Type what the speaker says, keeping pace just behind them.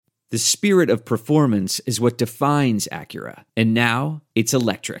The spirit of performance is what defines Acura. And now, it's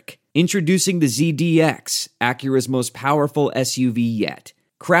electric. Introducing the ZDX, Acura's most powerful SUV yet.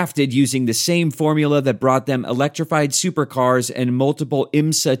 Crafted using the same formula that brought them electrified supercars and multiple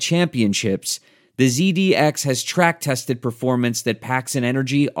IMSA championships, the ZDX has track-tested performance that packs an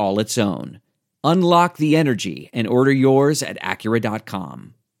energy all its own. Unlock the energy and order yours at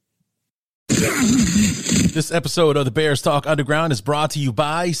Acura.com. This episode of the Bears Talk Underground is brought to you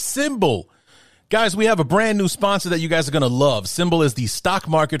by SimBull. Guys, we have a brand new sponsor that you guys are going to love. SimBull is the stock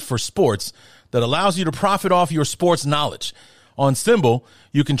market for sports that allows you to profit off your sports knowledge. On SimBull,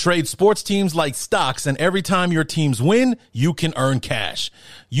 you can trade sports teams like stocks, and every time your teams win, you can earn cash.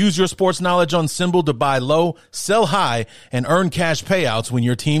 Use your sports knowledge on SimBull to buy low, sell high, and earn cash payouts when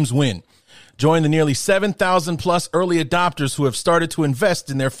your teams win. Join the nearly 7,000 plus early adopters who have started to invest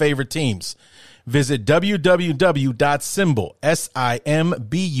in their favorite teams. Visit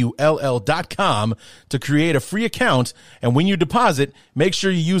www.simbull.com to create a free account, and when you deposit, make sure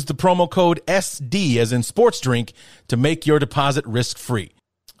you use the promo code SD as in sports drink to make your deposit risk-free.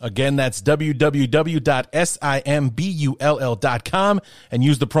 Again, that's www.simbull.com and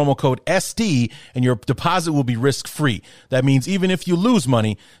use the promo code SD, and your deposit will be risk-free. That means even if you lose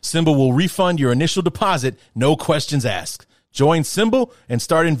money, SimBull will refund your initial deposit, no questions asked. Join SimBull and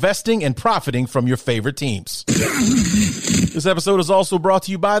start investing and profiting from your favorite teams. This episode is also brought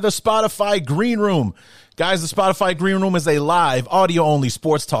to you by the Spotify Green Room. Guys, the Spotify Green Room is a live, audio-only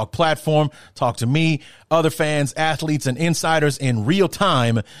sports talk platform. Talk to me, other fans, athletes, and insiders in real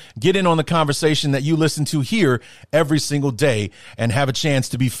time. Get in on the conversation that you listen to here every single day and have a chance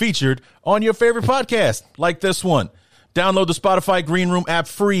to be featured on your favorite podcast, like this one. Download the Spotify Green Room app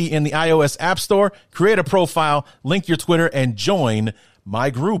free in the iOS App Store. Create a profile, link your Twitter, and join my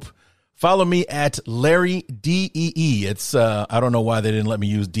group. Follow me at Larry DEE. It's, I don't know why they didn't let me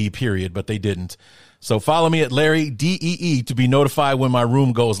use D period, but they didn't. So follow me at Larry DEE to be notified when my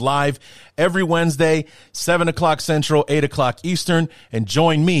room goes live every Wednesday, 7 o'clock Central, 8 o'clock Eastern, and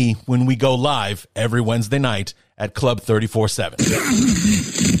join me when we go live every Wednesday night at Club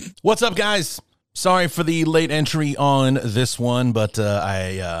 34-7. What's up, guys? Sorry for the late entry on this one, but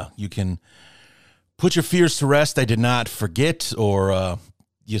you can put your fears to rest. I did not forget or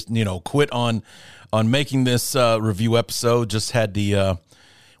quit on making this review episode. Just had the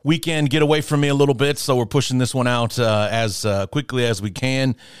weekend get away from me a little bit, so we're pushing this one out as quickly as we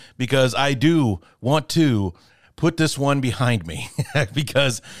can because I do want to put this one behind me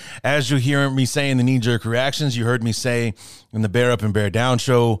because as you hear me say in the knee-jerk reactions, you heard me say in the Bear Up and Bear Down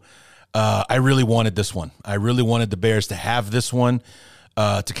show, I really wanted this one. I really wanted the Bears to have this one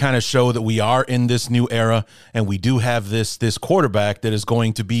to kind of show that we are in this new era and we do have this quarterback that is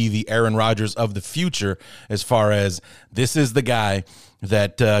going to be the Aaron Rodgers of the future as far as this is the guy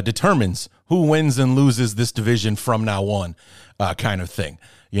that determines who wins and loses this division from now on kind of thing.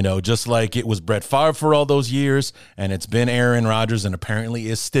 You know, just like it was Brett Favre for all those years and it's been Aaron Rodgers and apparently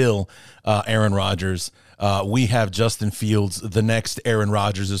is still Aaron Rodgers. We have Justin Fields, the next Aaron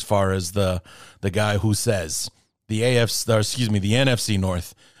Rodgers, as far as the guy who says the NFC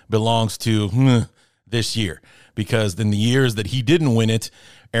North belongs to this year, because in the years that he didn't win it,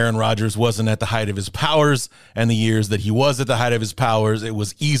 Aaron Rodgers wasn't at the height of his powers, and the years that he was at the height of his powers, it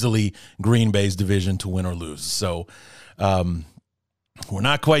was easily Green Bay's division to win or lose. So we're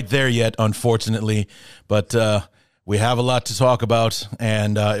not quite there yet, unfortunately, but we have a lot to talk about,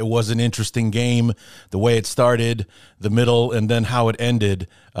 and it was an interesting game, the way it started, the middle, and then how it ended.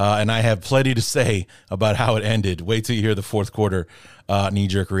 And I have plenty to say about how it ended. Wait till you hear the fourth quarter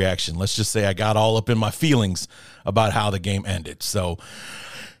knee-jerk reaction. Let's just say I got all up in my feelings about how the game ended. So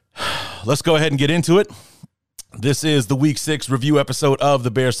let's go ahead and get into it. This is the Week 6 review episode of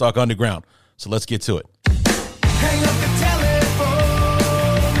the Bears Talk Underground. So let's get to it. Hang up the telephone.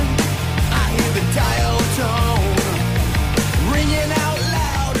 I hear the dial tone ringing out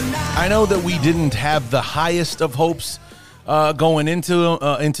loud. I know that we didn't have the highest of hopes going into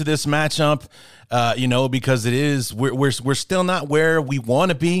this matchup, because it is we're still not where we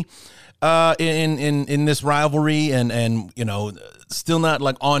want to be in this rivalry, and still not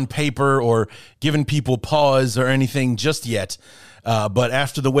like on paper or giving people pause or anything just yet. But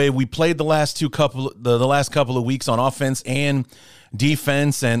after the way we played the last couple of weeks on offense and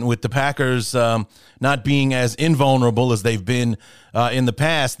defense, and with the Packers not being as invulnerable as they've been in the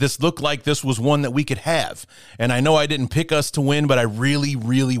past, this looked like this was one that we could have. And I know I didn't pick us to win, but I really,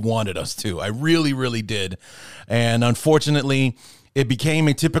 really wanted us to. I really, really did. And unfortunately, it became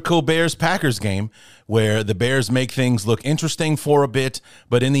a typical Bears-Packers game where the Bears make things look interesting for a bit,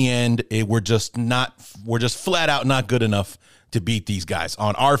 but in the end, we're just flat out not good enough to beat these guys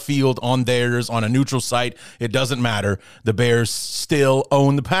on our field, on theirs, on a neutral site. It doesn't matter. The Bears still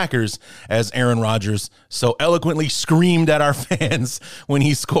own the Packers, as Aaron Rodgers so eloquently screamed at our fans when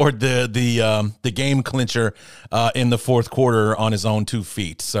he scored the game clincher in the fourth quarter on his own 2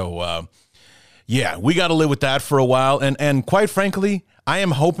 feet. So, yeah, we got to live with that for a while. And quite frankly, I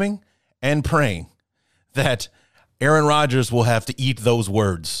am hoping and praying that Aaron Rodgers will have to eat those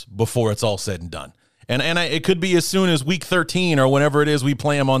words before it's all said and done. And it could be as soon as week 13 or whenever it is we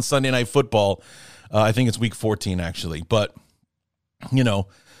play him on Sunday Night Football. I think it's week 14, actually. But, you know,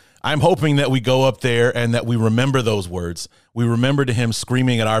 I'm hoping that we go up there and that we remember those words. We remember to him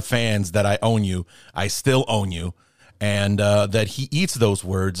screaming at our fans that I own you. I still own you. And that he eats those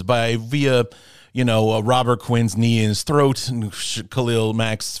words via, you know, Robert Quinn's knee in his throat and Khalil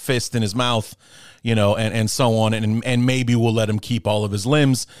Mack's fist in his mouth, you know, and so on. And maybe we'll let him keep all of his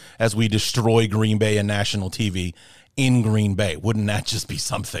limbs as we destroy Green Bay and national TV in Green Bay. Wouldn't that just be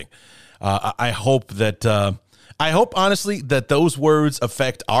something? I hope honestly that those words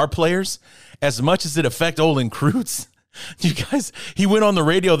affect our players as much as it affect Olin Kreutz. You guys, he went on the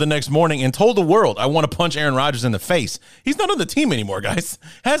radio the next morning and told the world, I want to punch Aaron Rodgers in the face. He's not on the team anymore, guys.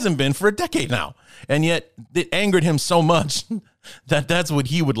 Hasn't been for a decade now. And yet it angered him so much that that's what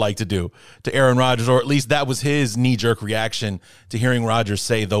he would like to do to Aaron Rodgers, or at least that was his knee-jerk reaction to hearing Rodgers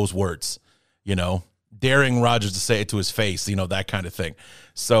say those words, you know, daring Rodgers to say it to his face, you know, that kind of thing.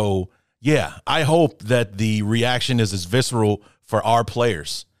 So, yeah, I hope that the reaction is as visceral for our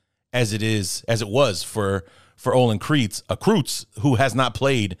players as it was for Olin Kreutz, who has not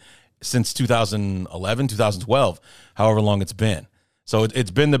played since 2011, 2012, however long it's been. So it's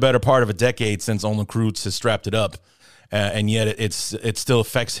been the better part of a decade since Olin Kreutz has strapped it up, and yet it still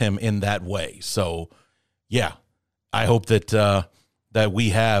affects him in that way. So, yeah, I hope that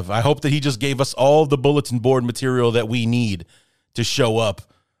I hope that he just gave us all the bulletin board material that we need to show up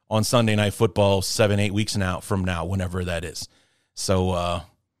on Sunday Night Football 7-8 weeks from now, whenever that is. So,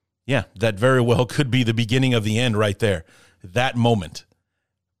 yeah, that very well could be the beginning of the end right there. That moment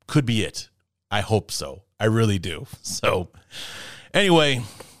could be it. I hope so. I really do. So anyway,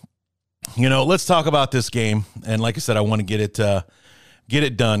 you know, let's talk about this game. And like I said, I want to get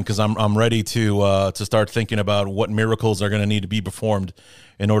it done because I'm ready to start thinking about what miracles are going to need to be performed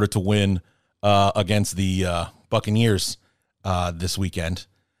in order to win against the Buccaneers this weekend.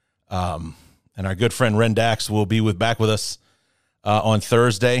 And our good friend Ren Dax will be back with us on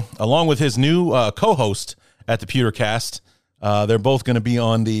Thursday, along with his new co-host at the Pewtercast. They're both going to be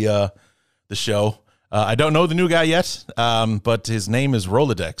on the show. I don't know the new guy yet, but his name is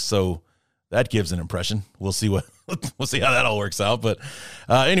Rolodex, so that gives an impression. We'll see how that all works out. But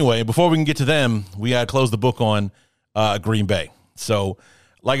anyway, before we can get to them, we got to close the book on Green Bay. So,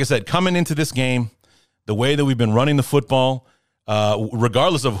 like I said, coming into this game, the way that we've been running the football,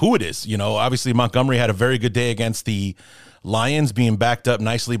 regardless of who it is, you know, obviously Montgomery had a very good day against the Lions, being backed up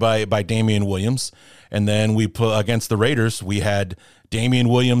nicely by Damian Williams. And then we put against the Raiders, we had Damian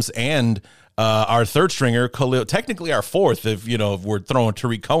Williams and our third stringer, Khalil, technically our fourth, if we're throwing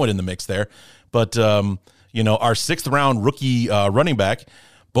Tariq Cohen in the mix there. But, our sixth round rookie running back,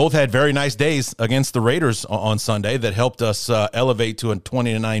 both had very nice days against the Raiders on Sunday that helped us elevate to a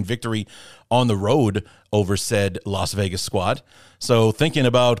 20-9 victory on the road over said Las Vegas squad. So thinking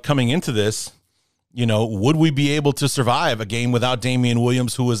about coming into this, would we be able to survive a game without Damian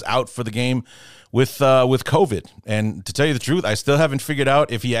Williams, who was out for the game with COVID? And to tell you the truth, I still haven't figured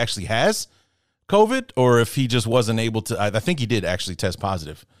out if he actually has COVID or if he just wasn't able to. I think he did actually test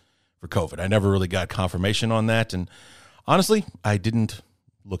positive for COVID. I never really got confirmation on that. And honestly, I didn't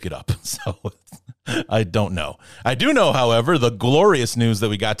look it up. So I don't know. I do know, however, the glorious news that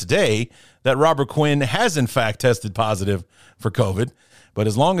we got today that Robert Quinn has in fact tested positive for COVID. But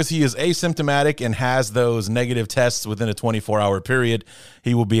as long as he is asymptomatic and has those negative tests within a 24-hour period,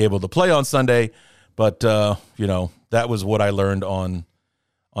 he will be able to play on Sunday. But, that was what I learned on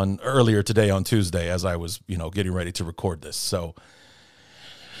earlier today on Tuesday as I was, getting ready to record this. So,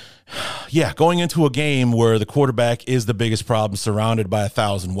 yeah, going into a game where the quarterback is the biggest problem, surrounded by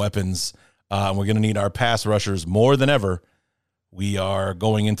 1,000 weapons, we're going to need our pass rushers more than ever. We are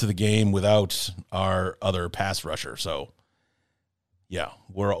going into the game without our other pass rusher. So, yeah,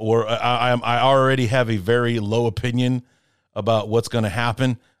 I already have a very low opinion about what's going to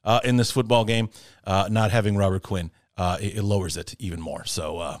happen in this football game. Not having Robert Quinn, it lowers it even more.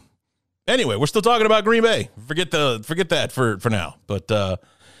 So anyway, we're still talking about Green Bay. Forget that for now. But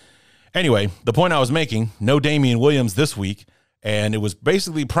anyway, the point I was making: no Damian Williams this week, and it was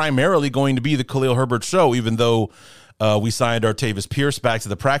basically primarily going to be the Khalil Herbert show, even though we signed Artavis Pierce back to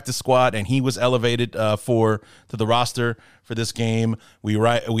the practice squad, and he was elevated to the roster for this game. We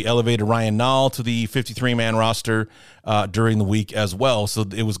elevated Ryan Nall to the 53-man roster during the week as well. So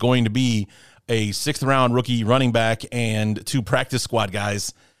it was going to be a 6th-round rookie running back and 2 practice squad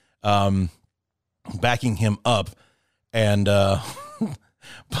guys backing him up. And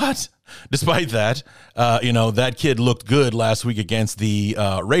but despite that, that kid looked good last week against the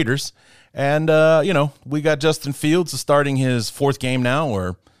Raiders. And, we got Justin Fields starting his 4th game now,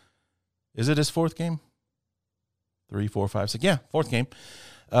 or is it his 4th game? 3, 4, 5, 6. Yeah, 4th game.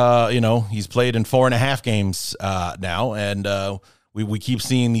 He's played in 4.5 games now, and we keep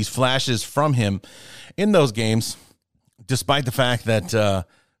seeing these flashes from him in those games, despite the fact that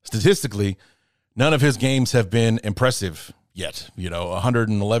statistically, none of his games have been impressive yet.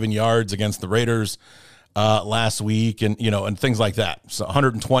 111 yards against the Raiders last week, and things like that. So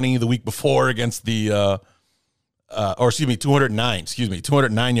 120 the week before against the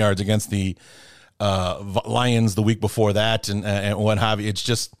 209 yards against the Lions the week before that, and what have you. It's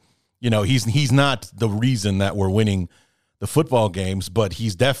just, he's not the reason that we're winning the football games, but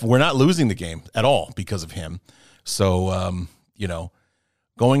we're not losing the game at all because of him. So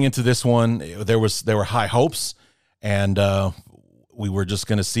going into this one, there were high hopes, and we were just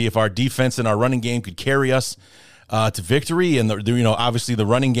going to see if our defense and our running game could carry us to victory. And, obviously the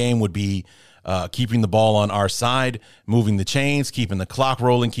running game would be keeping the ball on our side, moving the chains, keeping the clock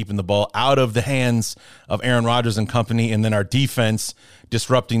rolling, keeping the ball out of the hands of Aaron Rodgers and company. And then our defense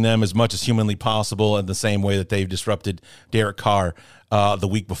disrupting them as much as humanly possible in the same way that they've disrupted Derek Carr the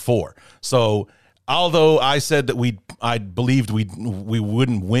week before. So although I said that I believed we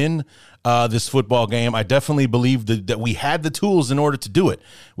wouldn't win this football game, I definitely believed that we had the tools in order to do it,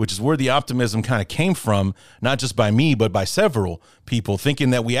 which is where the optimism kind of came from, not just by me, but by several people,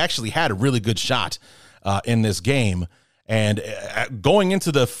 thinking that we actually had a really good shot in this game. And going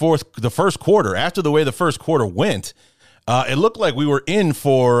into the first quarter, after the way the first quarter went, it looked like we were in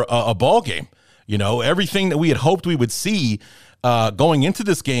for a ball game. Everything that we had hoped we would see going into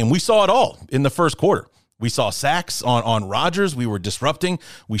this game, we saw it all in the first quarter. We saw sacks on Rodgers. We were disrupting.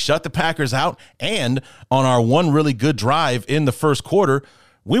 We shut the Packers out. And on our one really good drive in the first quarter,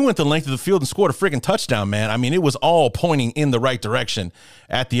 we went the length of the field and scored a freaking touchdown, man. I mean, it was all pointing in the right direction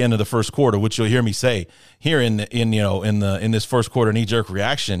at the end of the first quarter, which you'll hear me say here in this first quarter knee-jerk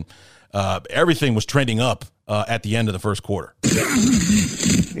reaction. Everything was trending up at the end of the first quarter.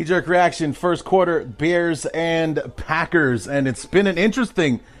 Knee-jerk reaction, first quarter, Bears and Packers. And it's been an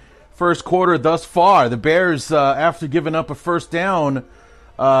interesting first quarter thus far. The Bears, after giving up a first down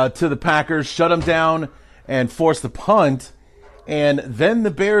to the Packers, shut them down and forced the punt. And then the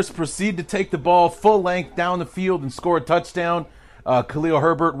Bears proceed to take the ball full length down the field and score a touchdown. Khalil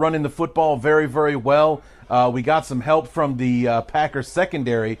Herbert running the football very, very well. We got some help from the Packers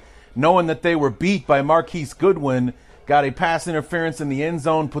secondary, knowing that they were beat by Marquise Goodwin. Got a pass interference in the end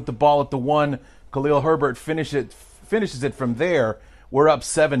zone, put the ball at the 1. Khalil Herbert finishes it from there. We're up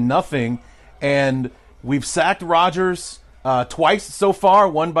 7-0, and we've sacked Rodgers twice so far.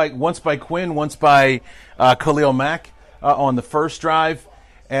 Once by Quinn, once by Khalil Mack on the first drive,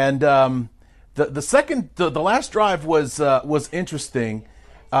 and the last drive was interesting.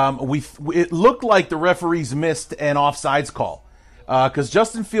 It looked like the referees missed an offsides call because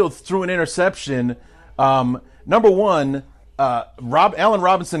Justin Fields threw an interception. Number one, Allen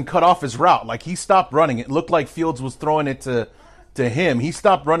Robinson cut off his route, like he stopped running. It looked like Fields was throwing it to him. He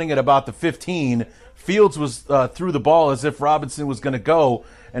stopped running at about the 15. Fields was threw the ball as if Robinson was going to go,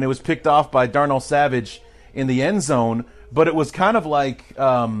 and it was picked off by Darnell Savage in the end zone. But it was kind of like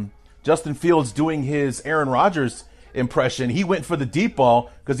Justin Fields doing his Aaron Rodgers impression. He went for the deep ball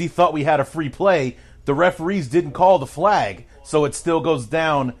because he thought we had a free play. The referees didn't call the flag, so it still goes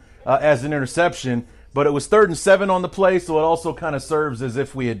down as an interception. But it was 3rd and 7 on the play, so it also kind of serves as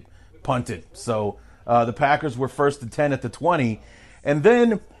if we had punted. So the Packers were 1st and 10 at the 20. And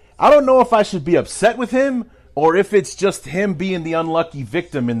then I don't know if I should be upset with him or if it's just him being the unlucky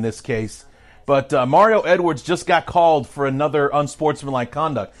victim in this case. But Mario Edwards just got called for another unsportsmanlike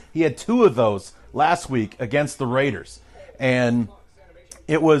conduct. He had 2 of those last week against the Raiders. And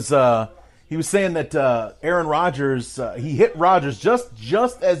it was he was saying that Aaron Rodgers, he hit Rodgers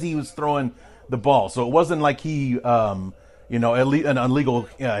just as he was throwing the ball. So it wasn't like he an illegal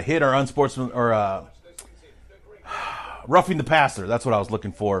hit or unsportsmanlike or roughing the passer. That's what I was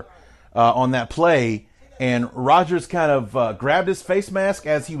looking for on that play. And Rodgers kind of grabbed his face mask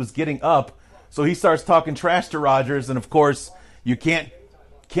as he was getting up. So he starts talking trash to Rodgers. And, of course, you can't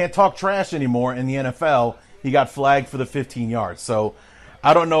talk trash anymore in the NFL. He got flagged for the 15 yards. So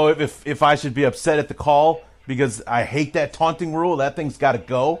I don't know if I should be upset at the call because I hate that taunting rule. That thing's got to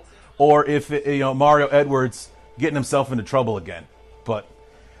go. Or if Mario Edwards getting himself into trouble again. But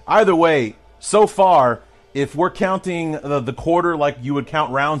either way, so far, if we're counting the quarter like you would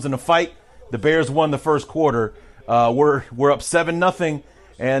count rounds in a fight, the Bears won the first quarter. We're up 7-0,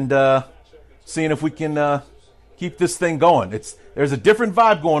 and seeing if we can keep this thing going. There's a different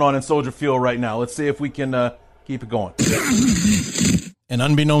vibe going on in Soldier Field right now. Let's see if we can keep it going. And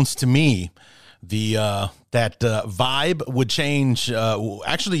unbeknownst to me, that vibe would change.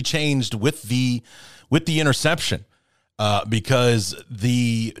 Actually, changed with the interception, because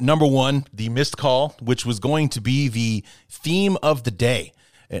the number one, the missed call, which was going to be the theme of the day.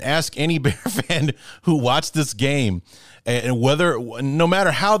 And ask any Bear fan who watched this game, and no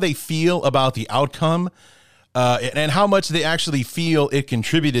matter how they feel about the outcome, and how much they actually feel it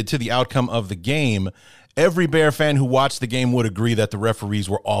contributed to the outcome of the game, every Bear fan who watched the game would agree that the referees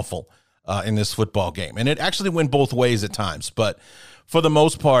were awful in this football game. And it actually went both ways at times. But for the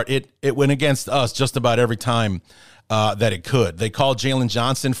most part, it went against us just about every time that it could. They called Jalen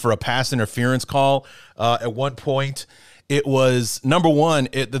Johnson for a pass interference call at one point. It was, number one,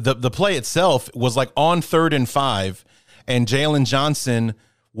 the play itself was like on 3rd and 5, and Jalen Johnson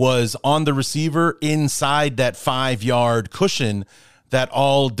was on the receiver inside that 5-yard cushion that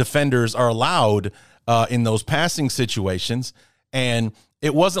all defenders are allowed in those passing situations. And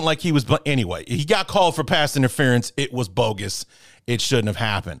it wasn't like he was, but anyway, he got called for pass interference. It was bogus. It shouldn't have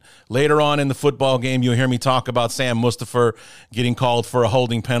happened. Later on in the football game, you'll hear me talk about Sam Mustipher getting called for a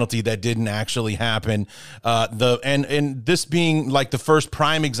holding penalty that didn't actually happen. And this being like the first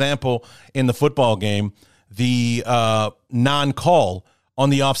prime example in the football game, the non-call on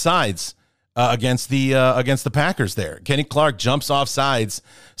the offsides against the Packers there. Kenny Clark jumps off sides.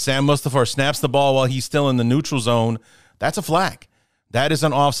 Sam Mustipher snaps the ball while he's still in the neutral zone. That's a flag. That is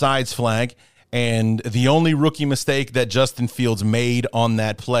an offsides flag. And the only rookie mistake that Justin Fields made on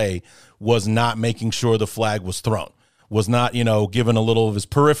that play was not making sure the flag was thrown, was not, giving a little of his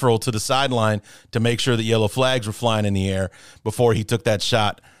peripheral to the sideline to make sure the yellow flags were flying in the air before he took that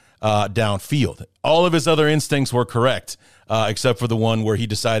shot downfield. All of his other instincts were correct, except for the one where he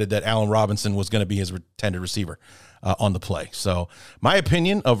decided that Allen Robinson was going to be his intended receiver on the play. So my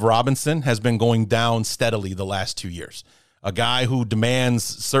opinion of Robinson has been going down steadily the last 2 years. A guy who demands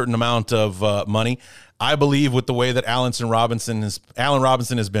a certain amount of money. I believe with the way that Allen Robinson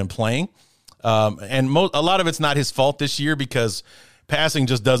has been playing, and a lot of it's not his fault this year because passing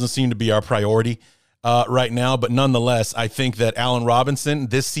just doesn't seem to be our priority right now. But nonetheless, I think that Allen Robinson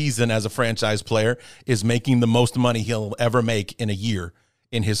this season as a franchise player is making the most money he'll ever make in a year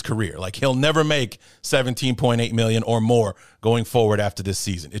in his career. Like, he'll never make $17.8 million or more going forward after this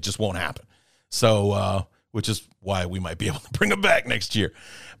season. It just won't happen. So, which is why we might be able to bring him back next year.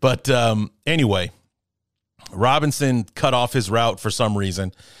 But anyway, Robinson cut off his route for some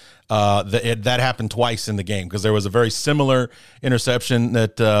reason. That happened twice in the game because there was a very similar interception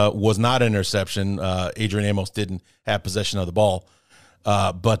that was not an interception. Adrian Amos didn't have possession of the ball.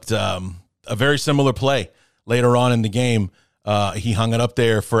 But a very similar play later on in the game. He hung it up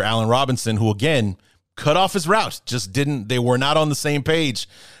there for Allen Robinson, who, again, cut off his route. They were not on the same page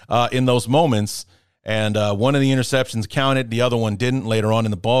in those moments. And one of the interceptions counted, the other one didn't later on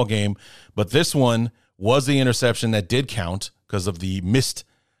in the ball game. But this one was the interception that did count because of the missed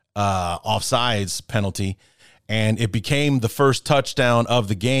offsides penalty, and it became the first touchdown of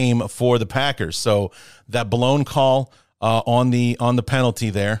the game for the Packers. So that blown call on the penalty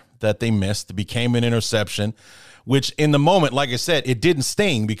there that they missed became an interception, which in the moment, like I said, it didn't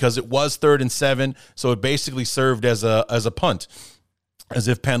sting because it was 3rd and 7, so it basically served as a punt, as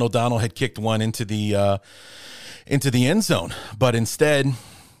if Penn O'Donnell had kicked one into the end zone. But instead,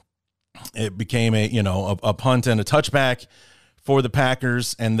 it became a punt and a touchback for the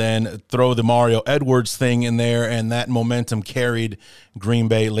Packers, and then throw the Mario Edwards thing in there, and that momentum carried Green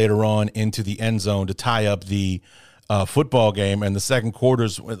Bay later on into the end zone to tie up the football game. And the second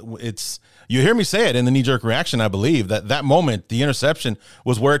quarters, you hear me say it in the knee-jerk reaction, I believe, that moment, the interception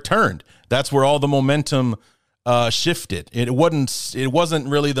was where it turned. That's where all the momentum shifted. It wasn't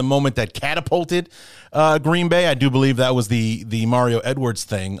really the moment that catapulted Green Bay. I do believe that was the Mario Edwards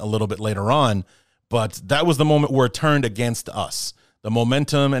thing a little bit later on, but that was the moment where it turned against us. The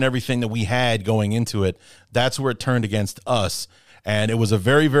momentum and everything that we had going into it, that's where it turned against us. And it was a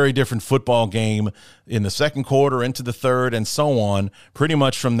very, very different football game in the second quarter, into the third, and so on, pretty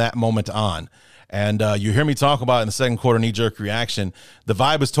much from that moment on. And you hear me talk about in the second quarter knee-jerk reaction, the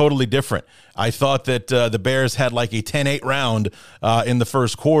vibe is totally different. I thought that the Bears had like a 10-8 round in the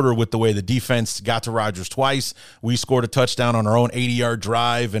first quarter with the way the defense got to Rodgers twice. We scored a touchdown on our own 80-yard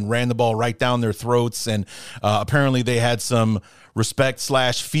drive and ran the ball right down their throats. And apparently they had some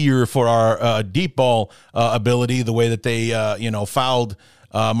respect/fear for our deep ball ability, the way that they, fouled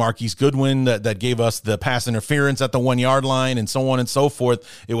Marquise Goodwin that gave us the pass interference at the 1 yard line and so on and so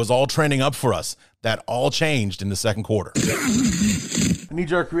forth. It was all trending up for us. That all changed in the second quarter.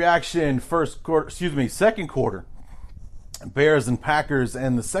 Knee-jerk reaction, second quarter. Bears and Packers,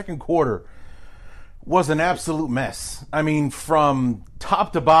 and the second quarter was an absolute mess. I mean, from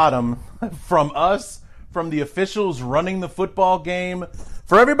top to bottom, from us, from the officials running the football game,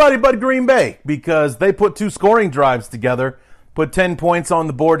 for everybody but Green Bay, because they put 2 scoring drives together, put 10 points on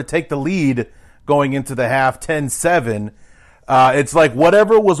the board to take the lead going into the half, 10-7. It's like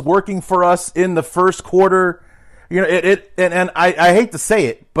whatever was working for us in the first quarter, and I hate to say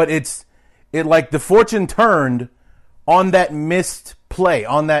it, but it like the fortune turned on that missed play,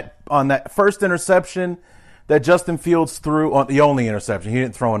 on that first interception that Justin Fields threw, on the only interception. He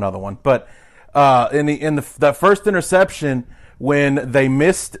didn't throw another one, but that first interception, when they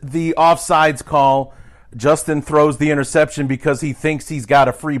missed the offsides call, Justin throws the interception because he thinks he's got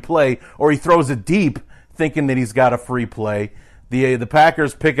a free play, or he throws it deep thinking that he's got a free play. The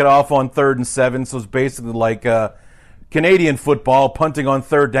Packers pick it off on 3rd and 7, so it's basically like Canadian football, punting on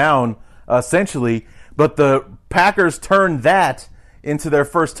 3rd down, essentially. But the Packers turned that into their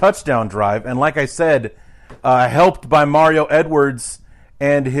first touchdown drive, and like I said, helped by Mario Edwards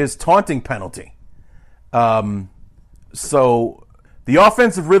and his taunting penalty. So the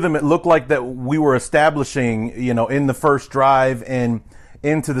offensive rhythm, it looked like that we were establishing, in the first drive and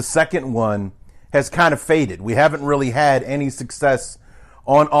into the second one, has kind of faded. We haven't really had any success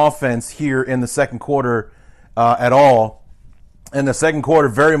on offense here in the second quarter at all. And the second quarter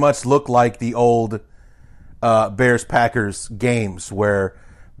very much looked like the old Bears-Packers games, where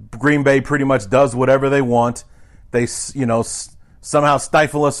Green Bay pretty much does whatever they want. They, somehow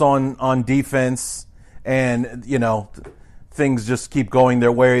stifle us on defense, and, things just keep going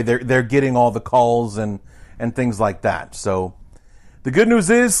their way. They're getting all the calls and things like that. So the good news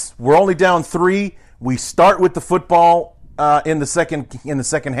is we're only down 3. We start with the football in the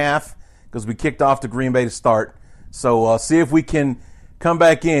second half, because we kicked off to Green Bay to start. So see if we can come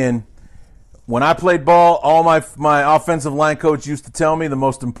back in. When I played ball, all my offensive line coach used to tell me the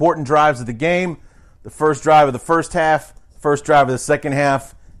most important drives of the game, the first drive of the first half, first drive of the second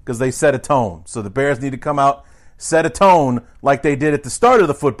half, because they set a tone. So the Bears need to come out, set a tone like they did at the start of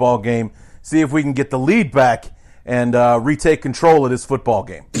the football game, see if we can get the lead back and retake control of this football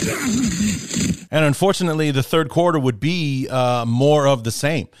game. And unfortunately, the third quarter would be more of the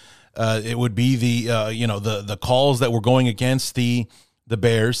same. It would be the calls that were going against the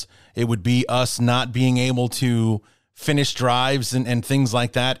Bears. It would be us not being able to finish drives and things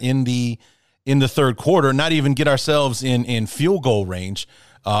like that in the third quarter, not even get ourselves in field goal range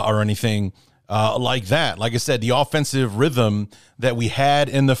or anything like that. Like I said, the offensive rhythm that we had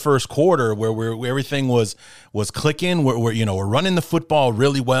in the first quarter, where everything was clicking, we're running the football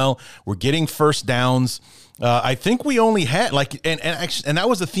really well, we're getting first downs. I think we only had and that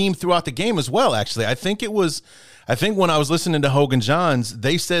was a theme throughout the game as well. Actually, I think when I was listening to Hogan Johns,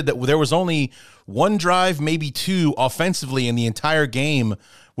 they said that there was only one drive, maybe 2 offensively in the entire game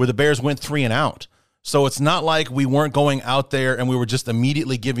where the Bears went 3 and out. So it's not like we weren't going out there and we were just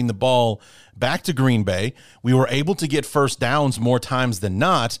immediately giving the ball back to Green Bay. We were able to get first downs more times than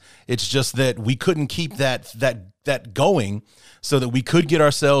not. It's just that we couldn't keep that going so that we could get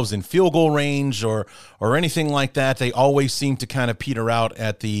ourselves in field goal range or anything like that. They always seem to kind of peter out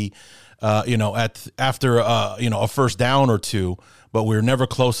at the after a first down or 2, but we're never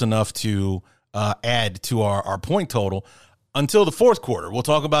close enough to add to our point total until the fourth quarter. We'll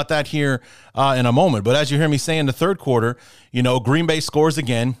talk about that here in a moment. But as you hear me say in the third quarter, Green Bay scores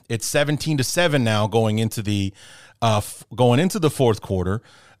again. It's 17-7 now going into the fourth quarter.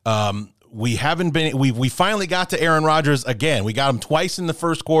 We finally got to Aaron Rodgers again. We got him twice in the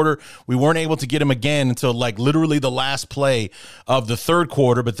first quarter. We weren't able to get him again until literally the last play of the third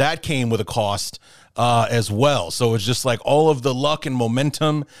quarter, but that came with a cost as well. So it's just like all of the luck and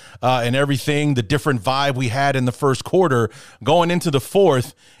momentum and everything, the different vibe we had in the first quarter going into the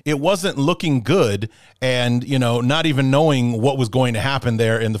fourth, it wasn't looking good. And, not even knowing what was going to happen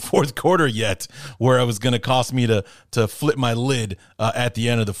there in the fourth quarter yet, where it was going to cost me to flip my lid at the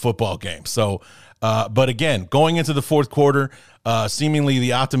end of the football game. So But again, going into the fourth quarter, seemingly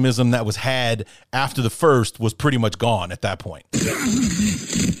the optimism that was had after the first was pretty much gone at that point.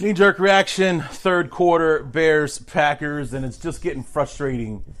 Knee-jerk reaction, third quarter, Bears, Packers, and it's just getting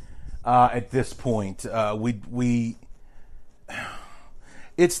frustrating at this point.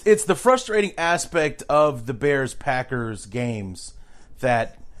 It's the frustrating aspect of the Bears-Packers games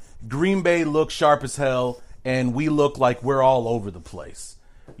that Green Bay looks sharp as hell, and we look like we're all over the place,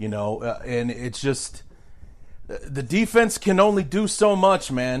 and it's just the defense can only do so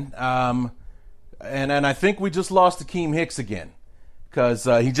much, man. And I think we just lost Akeem Hicks again because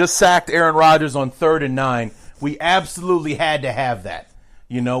he just sacked Aaron Rodgers on 3rd and 9. We absolutely had to have that.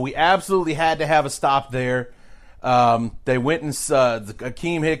 We absolutely had to have a stop there. They went and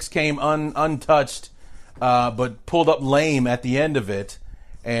Akeem Hicks came untouched, but pulled up lame at the end of it.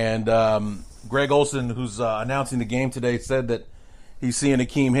 And Greg Olsen, who's announcing the game today, said that he's seeing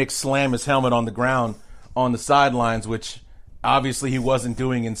Akeem Hicks slam his helmet on the ground on the sidelines, which obviously he wasn't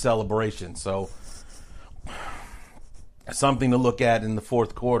doing in celebration. So something to look at in the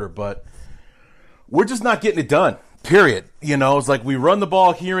fourth quarter. But we're just not getting it done, period. It's like we run the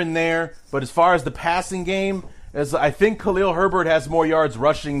ball here and there. But as far as the passing game, I think Khalil Herbert has more yards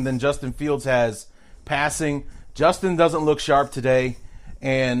rushing than Justin Fields has passing. Justin doesn't look sharp today.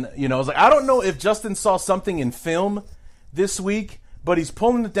 And, it's like, I don't know if Justin saw something in film this week, but he's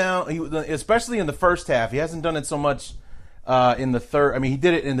pulling it down, especially in the first half. He hasn't done it so much in the third. I mean, he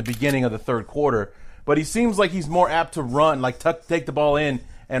did it in the beginning of the third quarter, but he seems like he's more apt to run, like take the ball in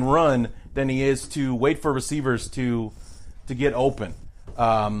and run, than he is to wait for receivers to get open.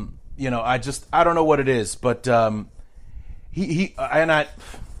 I don't know what it is, but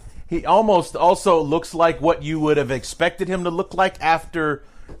he almost also looks like what you would have expected him to look like after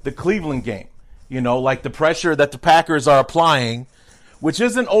the Cleveland game. Like the pressure that the Packers are applying, which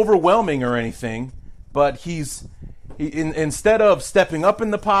isn't overwhelming or anything, but instead of stepping up in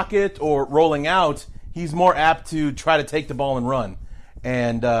the pocket or rolling out, he's more apt to try to take the ball and run.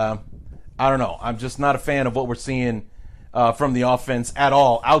 And I don't know. I'm just not a fan of what we're seeing from the offense at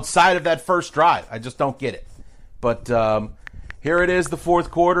all outside of that first drive. I just don't get it. But here it is, the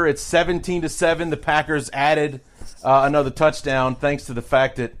fourth quarter. It's 17-7. The Packers added another touchdown thanks to the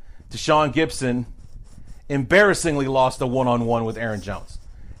fact that Deshaun Gibson embarrassingly lost a one-on-one with Aaron Jones.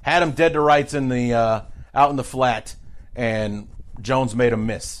 Had him dead to rights in the out in the flat, and Jones made him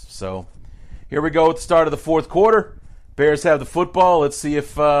miss. So here we go at the start of the fourth quarter. Bears have the football. Let's see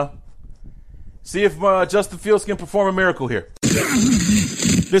if Justin Fields can perform a miracle here.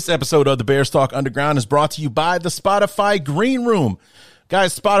 This episode of the Bears Talk Underground is brought to you by the Spotify Green Room.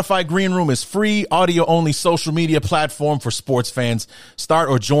 Guys, Spotify Green Room is free, audio-only social media platform for sports fans. Start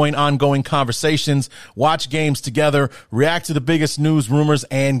or join ongoing conversations, watch games together, react to the biggest news, rumors,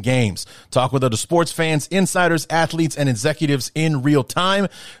 and games. Talk with other sports fans, insiders, athletes, and executives in real time.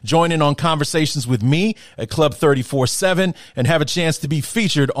 Join in on conversations with me at Club 34-7 and have a chance to be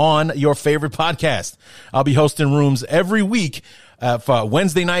featured on your favorite podcast. I'll be hosting rooms every week. For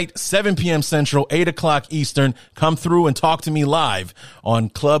Wednesday night, 7 p.m. Central, 8 o'clock Eastern. Come through and talk to me live on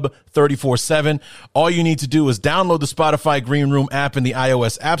Club 34-7. All you need to do is download the Spotify Green Room app in the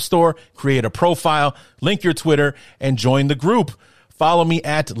iOS App Store, create a profile, link your Twitter, and join the group. Follow me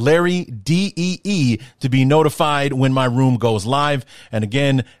at Larry DEE to be notified when my room goes live. And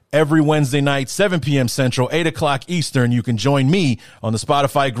again, every Wednesday night, 7 p.m. Central, 8 o'clock Eastern, you can join me on the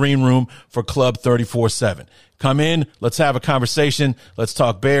Spotify Green Room for Club 34-7. Come in, let's have a conversation, let's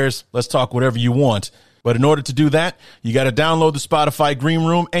talk Bears, let's talk whatever you want. But in order to do that, you got to download the Spotify Green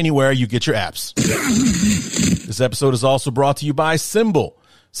Room anywhere you get your apps. This episode is also brought to you by Symbol.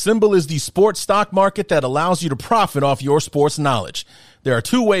 Symbol is the sports stock market that allows you to profit off your sports knowledge. There are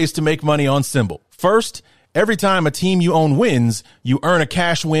two ways to make money on Symbol. First, every time a team you own wins, you earn a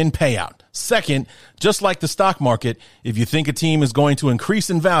cash win payout. Second, just like the stock market, if you think a team is going to increase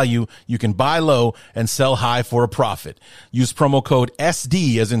in value, you can buy low and sell high for a profit. Use promo code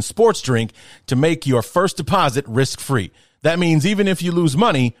SD as in sports drink to make your first deposit risk-free. That means even if you lose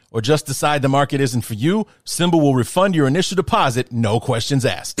money or just decide the market isn't for you, Symbol will refund your initial deposit, no questions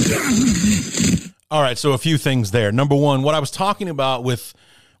asked. All right, so a few things there. Number one, what I was talking about with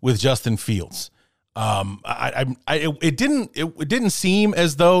Justin Fields. It didn't seem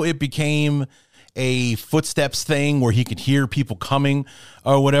as though it became a footsteps thing where he could hear people coming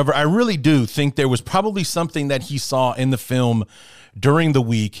or whatever. I really do think there was probably something that he saw in the film during the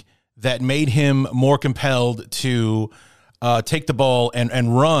week that made him more compelled to take the ball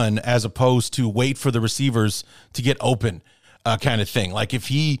and run as opposed to wait for the receivers to get open. kind of thing. Like if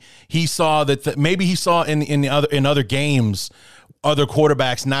he saw that maybe he saw in other games, other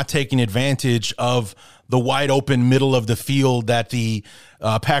quarterbacks not taking advantage of the wide open middle of the field that the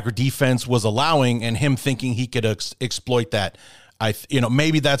Packer defense was allowing, and him thinking he could exploit that.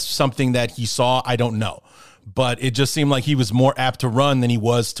 Maybe that's something that he saw. I don't know. But it just seemed like he was more apt to run than he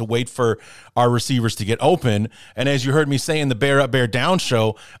was to wait for our receivers to get open. And as you heard me say in the Bear Up, Bear Down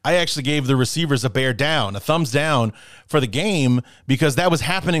show, I actually gave the receivers a bear down, a thumbs down for the game, because that was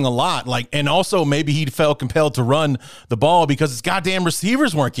happening a lot. And also maybe he felt compelled to run the ball because his goddamn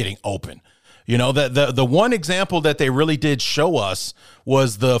receivers weren't getting open. The one example that they really did show us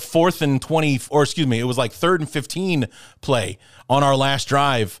was the 4th and 20, or excuse me, it was like 3rd and 15 play on our last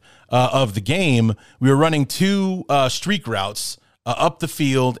drive of the game. We were running 2 streak routes up the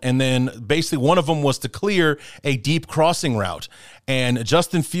field, and then basically one of them was to clear a deep crossing route. And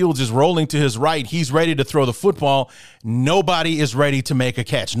Justin Fields is rolling to his right. He's ready to throw the football. Nobody is ready to make a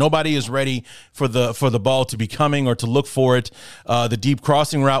catch. Nobody is ready for the ball to be coming or to look for it. The deep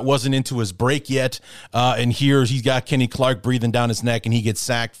crossing route wasn't into his break yet. And here he's got Kenny Clark breathing down his neck, and he gets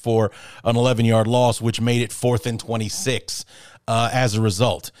sacked for an 11-yard loss, which made it 4th and 26 as a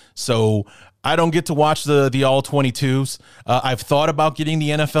result. So I don't get to watch the all 22s. I've thought about getting the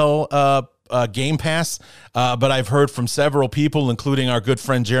NFL Game Pass, but I've heard from several people, including our good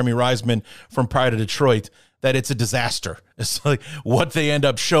friend Jeremy Reisman from Pride of Detroit, that it's a disaster. It's like what they end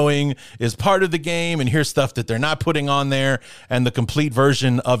up showing is part of the game, and here's stuff that they're not putting on there, and the complete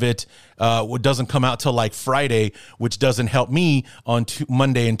version of it doesn't come out till like Friday, which doesn't help me on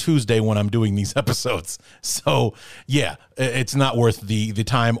Monday and Tuesday when I'm doing these episodes. So yeah, it's not worth the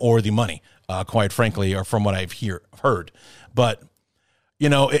time or the money, quite frankly, or from what I've heard. But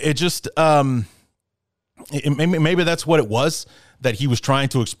it just maybe that's what it was, that he was trying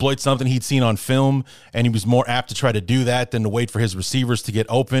to exploit something he'd seen on film, and he was more apt to try to do that than to wait for his receivers to get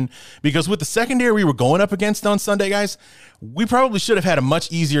open. Because with the secondary we were going up against on Sunday, guys, we probably should have had a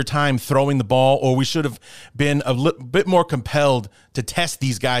much easier time throwing the ball, or we should have been a bit more compelled to test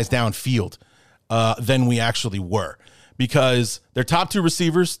these guys downfield than we actually were. Because their top 2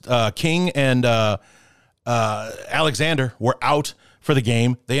 receivers, King and Alexander, were out for the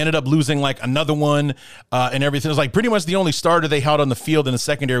game. They ended up losing like another one and everything. It was like pretty much the only starter they held on the field in the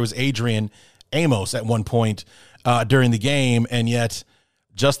secondary was Adrian Amos at one point during the game. And yet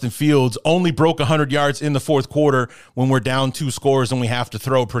Justin Fields only broke 100 yards in the 4th quarter when we're down 2 scores and we have to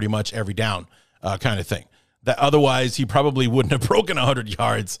throw pretty much every down kind of thing. That otherwise he probably wouldn't have broken 100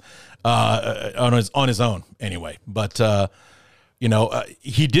 yards on his own anyway. But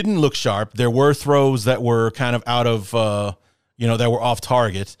he didn't look sharp. There were throws that were kind of out of that were off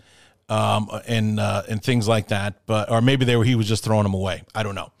target, and things like that. Or maybe he was just throwing them away. I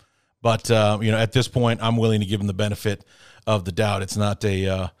don't know. But at this point, I'm willing to give him the benefit of the doubt. It's not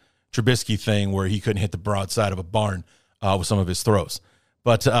a Trubisky thing where he couldn't hit the broadside of a barn with some of his throws.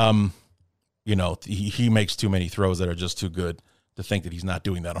 But he makes too many throws that are just too good to think that he's not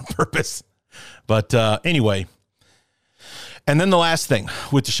doing that on purpose. But anyway. And then the last thing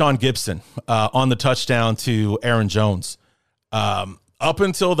with Deshaun Gibson on the touchdown to Aaron Jones. Up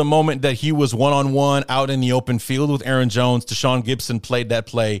until the moment that he was one-on-one out in the open field with Aaron Jones, Deshaun Gibson played that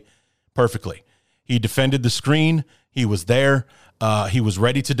play perfectly. He defended the screen. He was there. He was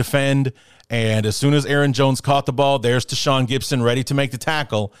ready to defend. And as soon as Aaron Jones caught the ball, there's Deshaun Gibson ready to make the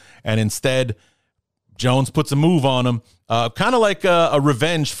tackle. And instead, Jones puts a move on him, kind of like a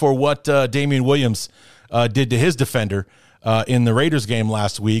revenge for what Damian Williams did to his defender in the Raiders game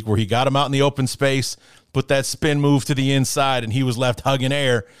last week, where he got him out in the open space, put that spin move to the inside, and he was left hugging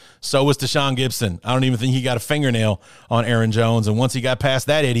air. So was Deshaun Gibson. I don't even think he got a fingernail on Aaron Jones. And once he got past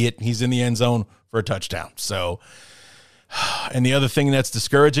that idiot, he's in the end zone for a touchdown. So, and the other thing that's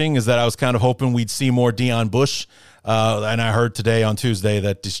discouraging is that I was kind of hoping we'd see more Deion Bush. And I heard today on Tuesday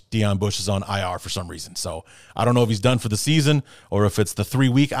that Deion Bush is on IR for some reason. So I don't know if he's done for the season or if it's the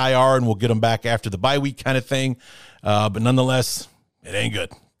 3-week IR and we'll get him back after the bye week kind of thing. But nonetheless, it ain't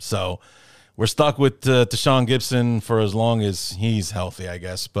good. So we're stuck with Deshaun Gibson for as long as he's healthy, I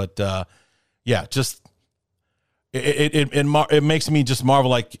guess. But yeah, just it makes me just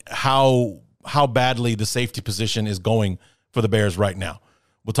marvel like how badly the safety position is going for the Bears right now.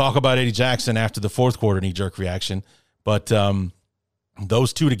 We'll talk about Eddie Jackson after the 4th quarter knee-jerk reaction. But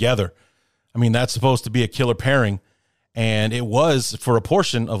those two together, I mean, that's supposed to be a killer pairing. And it was for a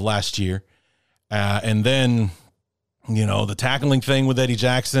portion of last year. And then, the tackling thing with Eddie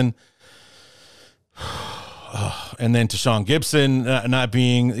Jackson. And then Deshaun Gibson not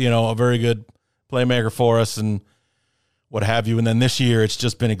being, a very good playmaker for us and what have you. And then this year, it's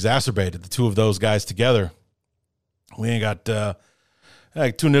just been exacerbated. The two of those guys together We ain't got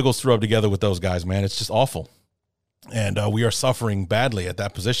like two nickels to rub together with those guys, man. It's just awful. And we are suffering badly at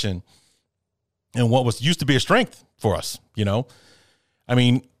that position. And what was used to be a strength for us, you know? I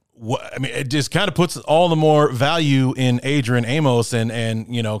mean, it just kind of puts all the more value in Adrian Amos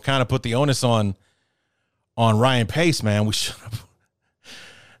and you know, kind of put the onus on Ryan Pace, man. We should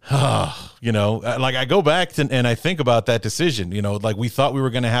have, you know, like I go back and I think about that decision, you know, like we thought we were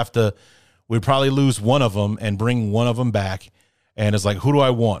going to have to, we'd probably lose one of them and bring one of them back. And it's like, who do I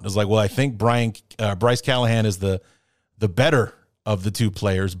want? It's like, well, I think Bryce Callahan is the better of the two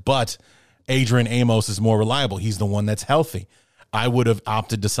players, but Adrian Amos is more reliable. He's the one that's healthy. I would have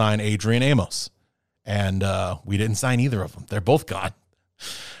opted to sign Adrian Amos, and we didn't sign either of them. They're both gone.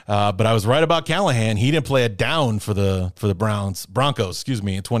 But I was right about Callahan. He didn't play a down for the Broncos,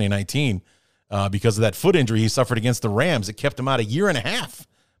 in 2019 because of that foot injury he suffered against the Rams. It kept him out a year and a half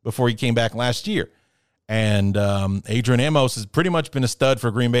before he came back last year. And Adrian Amos has pretty much been a stud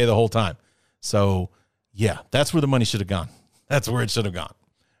for Green Bay the whole time. So, yeah, that's where the money should have gone. That's where it should have gone.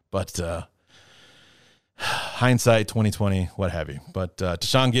 But hindsight, 2020, what have you. But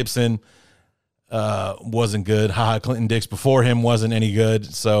Tashaun Gibson wasn't good. Clinton Dix before him wasn't any good.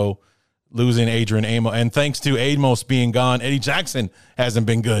 So losing Adrian Amos, and thanks to Amos being gone, Eddie Jackson hasn't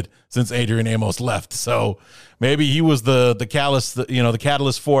been good since Adrian Amos left. So maybe he was the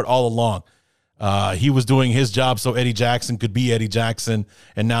catalyst for it all along. He was doing his job so Eddie Jackson could be Eddie Jackson,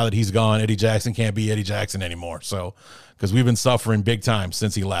 and now that he's gone, Eddie Jackson can't be Eddie Jackson anymore. So because we've been suffering big time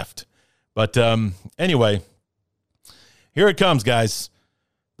since he left. But anyway, here it comes, guys.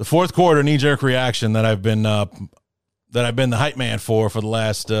 The fourth quarter knee-jerk reaction that I've been the hype man for the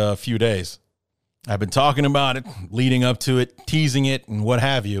last few days. I've been talking about it, leading up to it, teasing it, and what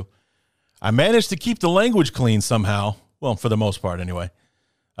have you. I managed to keep the language clean somehow. Well, for the most part, anyway.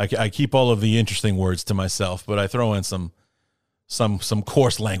 I keep all of the interesting words to myself, but I throw in some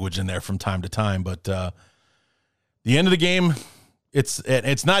coarse language in there from time to time. But the end of the game,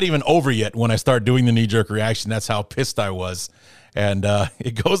 it's not even over yet when I start doing the knee-jerk reaction. That's how pissed I was. And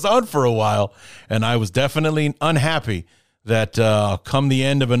it goes on for a while, and I was definitely unhappy that come the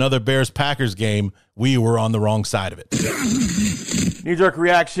end of another Bears-Packers game, we were on the wrong side of it. Knee-jerk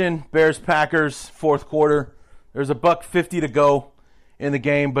reaction, Bears-Packers, fourth quarter. There's $1:50 to go in the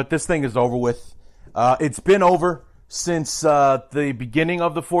game, but this thing is over with. It's been over since the beginning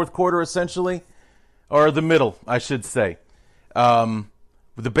of the fourth quarter, essentially, or the middle, I should say. The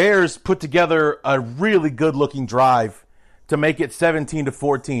Bears put together a really good-looking drive to make it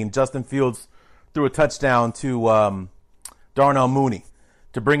 17-14. Justin Fields threw a touchdown to Darnell Mooney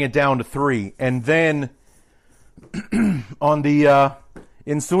to bring it down to 3. And then on the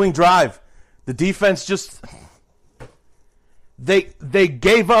ensuing drive, the defense just they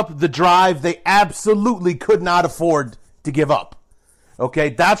gave up the drive they absolutely could not afford to give up. Okay,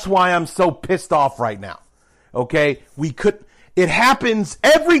 that's why I'm so pissed off right now. Okay, it happens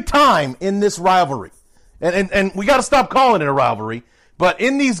every time in this rivalry. And we got to stop calling it a rivalry. But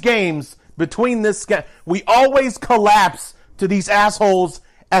in these games, between we always collapse to these assholes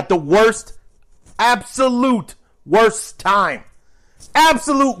at the worst, absolute worst time.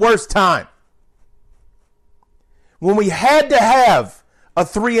 Absolute worst time. When we had to have a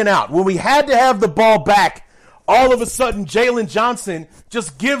 3-and-out, when we had to have the ball back, all of a sudden Jalen Johnson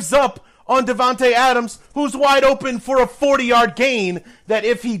just gives up on Devontae Adams, who's wide open for a 40-yard gain that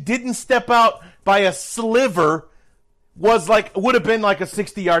if he didn't step out by a sliver would have been like a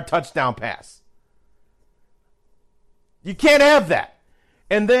 60-yard touchdown pass. You can't have that.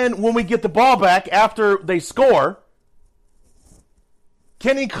 And then when we get the ball back after they score,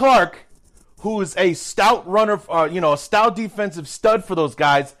 Kenny Clark, who is a stout runner, a stout defensive stud for those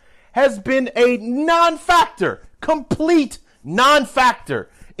guys, has been a non-factor, complete non-factor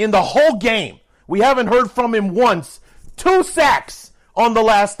in the whole game. We haven't heard from him once. 2 sacks on the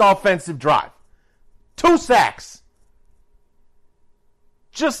last offensive drive. 2 sacks.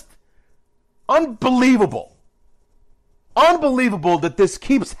 Just unbelievable. Unbelievable that this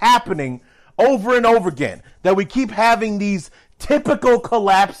keeps happening over and over again. That we keep having these typical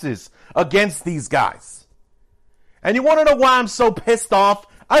collapses against these guys. And you want to know why I'm so pissed off?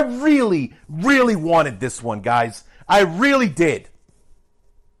 I really, really wanted this one, guys. I really did.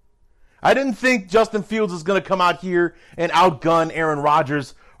 I didn't think Justin Fields was going to come out here and outgun Aaron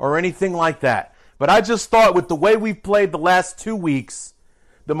Rodgers or anything like that. But I just thought with the way we've played the last 2 weeks,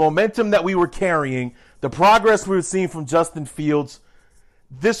 the momentum that we were carrying, the progress we were seeing from Justin Fields,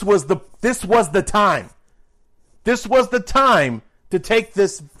 this was the time. This was the time to take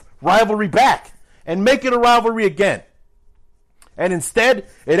this rivalry back and make it a rivalry again. And instead,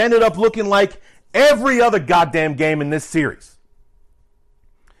 it ended up looking like every other goddamn game in this series.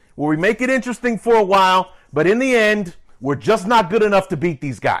 Where we make it interesting for a while, but in the end, we're just not good enough to beat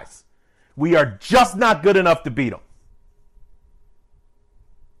these guys. We are just not good enough to beat them.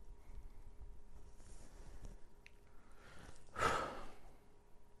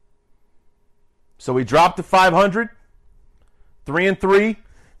 So we dropped to 500, 3-3.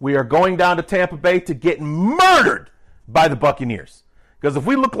 We are going down to Tampa Bay to get murdered by the Buccaneers. Because if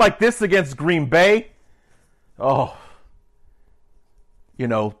we look like this against Green Bay, Tampa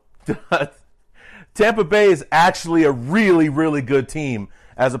Bay is actually a really, really good team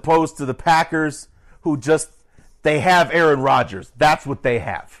as opposed to the Packers who they have Aaron Rodgers. That's what they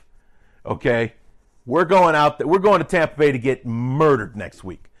have. Okay? We're going to Tampa Bay to get murdered next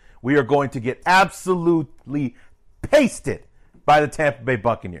week. We are going to get absolutely pasted by the Tampa Bay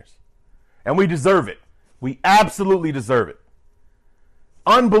Buccaneers. And we deserve it. We absolutely deserve it.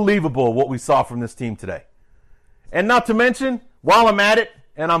 Unbelievable what we saw from this team today. And not to mention, while I'm at it,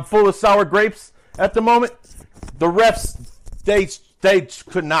 and I'm full of sour grapes at the moment, the refs, they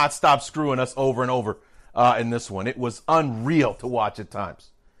could not stop screwing us over and over in this one. It was unreal to watch at times.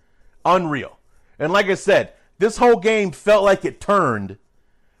 Unreal. And like I said, this whole game felt like it turned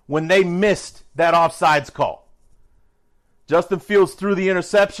when they missed that offsides call. Justin Fields threw the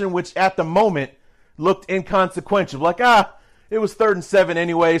interception, which at the moment looked inconsequential. Like, it was 3rd and 7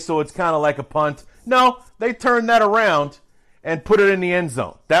 anyway, so it's kind of like a punt. No, they turned that around and put it in the end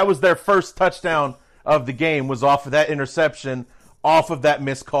zone. That was their first touchdown of the game, was off of that interception, off of that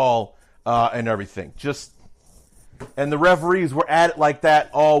missed call, and everything. And the referees were at it like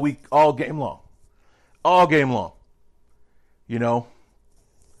that all week, all game long. All game long. You know?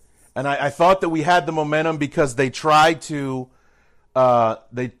 And I thought that we had the momentum because they tried to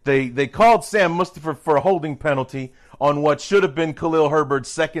they called Sam Mustipher for a holding penalty on what should have been Khalil Herbert's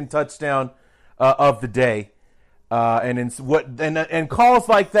second touchdown of the day. And calls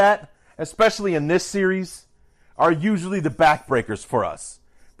like that, especially in this series, are usually the backbreakers for us.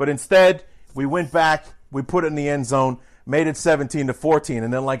 But instead, we went back, we put it in the end zone, made it 17-14,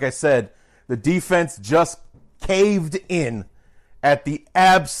 and then like I said, the defense just caved in at the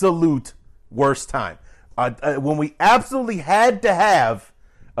absolute worst time. When we absolutely had to have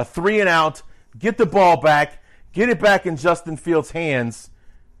a 3-and-out, get the ball back, get it back in Justin Fields' hands,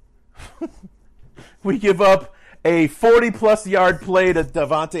 we give up a 40-plus yard play to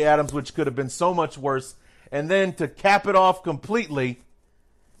Davante Adams, which could have been so much worse. And then to cap it off completely,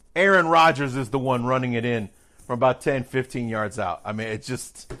 Aaron Rodgers is the one running it in from about 10, 15 yards out. I mean, it's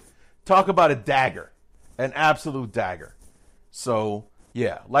just, talk about a dagger, an absolute dagger. So,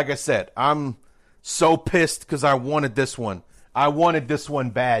 yeah, like I said, I'm so pissed because I wanted this one. I wanted this one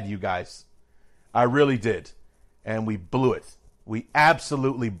bad, you guys. I really did. And we blew it. We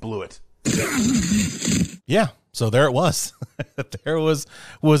absolutely blew it. Yeah, so there it was. There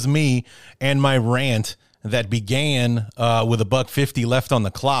was me and my rant that began with $1:50 left on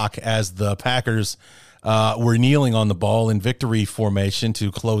the clock as the Packers were kneeling on the ball in victory formation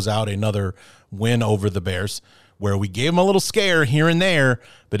to close out another win over the Bears, where we gave them a little scare here and there,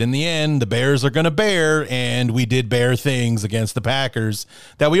 but in the end, the Bears are going to bear, and we did bear things against the Packers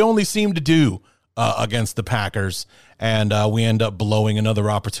that we only seem to do against the Packers, and we end up blowing another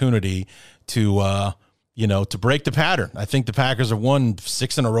opportunity to break the pattern. I think the Packers have won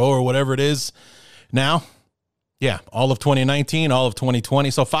 6 in a row or whatever it is now. Yeah, all of 2019, all of 2020,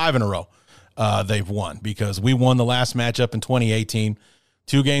 so 5 in a row they've won, because we won the last matchup in 2018.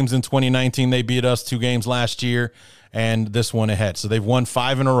 2 games in 2019, they beat us. 2 games last year, and this one ahead. So they've won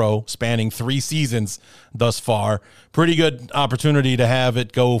 5 in a row, spanning 3 seasons thus far. Pretty good opportunity to have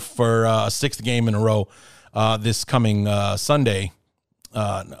it go for a 6th game in a row this coming Sunday,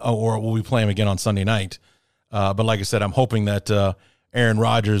 or we'll be playing again on Sunday night. But like I said, I'm hoping that Aaron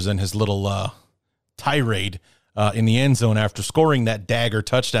Rodgers and his little tirade in the end zone after scoring that dagger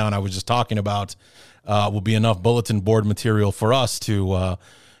touchdown I was just talking about will be enough bulletin board material for us to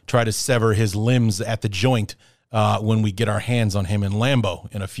try to sever his limbs at the joint when we get our hands on him in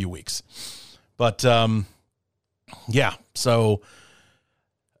Lambeau in a few weeks. But, yeah, so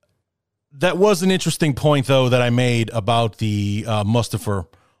that was an interesting point, though, that I made about the Mustipher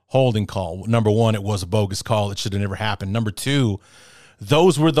holding call. Number one, it was a bogus call. It should have never happened. Number two,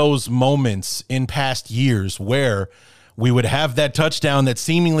 those were those moments in past years where we would have that touchdown that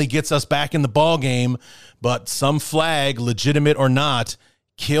seemingly gets us back in the ball game, but some flag, legitimate or not,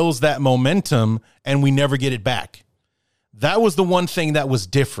 kills that momentum and we never get it back. That was the one thing that was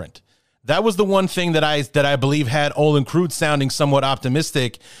different. That was the one thing that I believe had Olin Kreutz sounding somewhat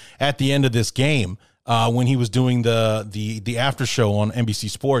optimistic at the end of this game when he was doing the after show on NBC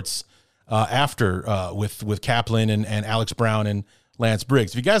Sports after with Kaplan and Alex Brown and Lance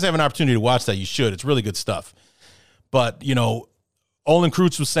Briggs. If you guys have an opportunity to watch that, you should. It's really good stuff. But, Olin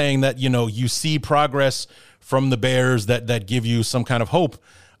Kreutz was saying that, you see progress from the Bears that give you some kind of hope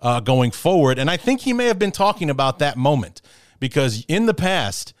going forward. And I think he may have been talking about that moment, because in the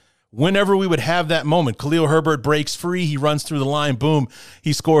past, whenever we would have that moment, Khalil Herbert breaks free, he runs through the line, boom,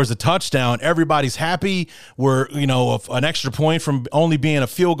 he scores a touchdown. Everybody's happy. We're, an extra point from only being a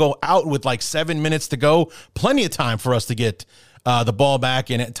field goal out with like 7 minutes to go. Plenty of time for us to get the ball back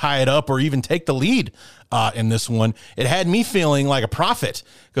and tie it up or even take the lead in this one. It had me feeling like a prophet,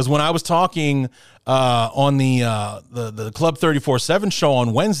 because when I was talking on the Club 34-7 show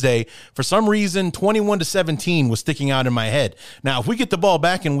on Wednesday, for some reason 21-17 was sticking out in my head. Now, if we get the ball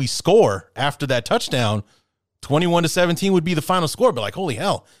back and we score after that touchdown, 21-17 would be the final score. But like, holy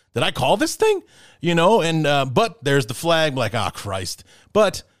hell, did I call this thing? But there's the flag, like, Christ.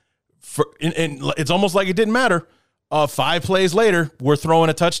 But it's almost like it didn't matter. 5 plays later, we're throwing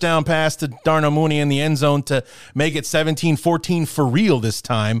a touchdown pass to Darnell Mooney in the end zone to make it 17-14 for real this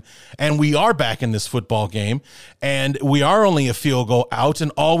time. And we are back in this football game, and we are only a field goal out,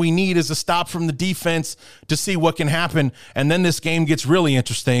 and all we need is a stop from the defense to see what can happen. And then this game gets really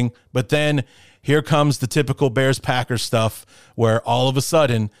interesting. But then here comes the typical Bears-Packers stuff, where all of a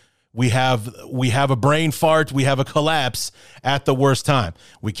sudden we have a brain fart. We have a collapse at the worst time.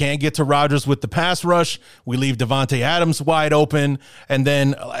 We can't get to Rodgers with the pass rush. We leave Davante Adams wide open. And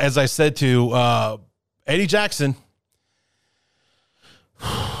then, as I said to Eddie Jackson,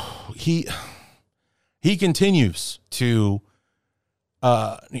 he continues to,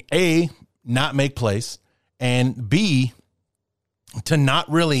 A, not make plays, and B, to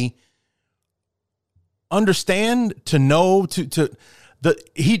not really understand, to know,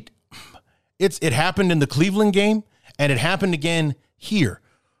 it happened in the Cleveland game, and it happened again here,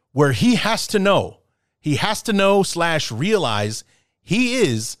 where he has to know / realize he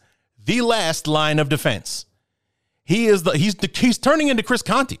is the last line of defense. He's turning into Chris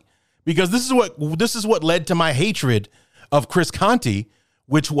Conte, because this is what led to my hatred of Chris Conte,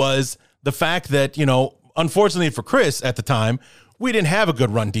 which was the fact that, unfortunately for Chris at the time, we didn't have a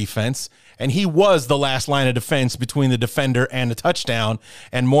good run defense, and he was the last line of defense between the defender and the touchdown.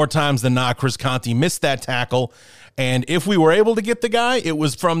 And more times than not, Chris Conte missed that tackle. And if we were able to get the guy, it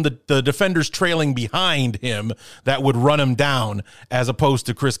was from the defenders trailing behind him that would run him down, as opposed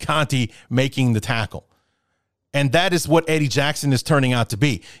to Chris Conte making the tackle. And that is what Eddie Jackson is turning out to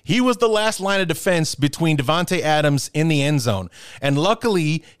be. He was the last line of defense between Davante Adams in the end zone. And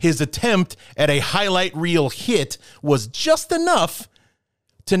luckily, his attempt at a highlight reel hit was just enough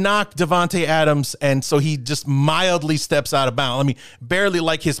to knock Davante Adams, and so he just mildly steps out of bounds. I mean, barely,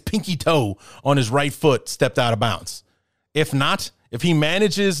 like his pinky toe on his right foot stepped out of bounds. If he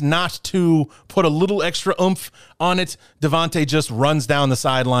manages not to put a little extra oomph on it, Davante just runs down the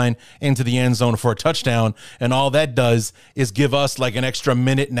sideline into the end zone for a touchdown, and all that does is give us like an extra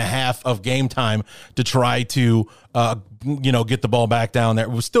minute and a half of game time to try to get the ball back down there.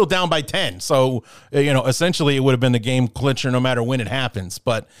 It was still down by 10, so essentially it would have been the game clincher no matter when it happens.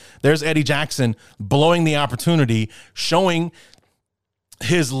 But there's Eddie Jackson blowing the opportunity, showing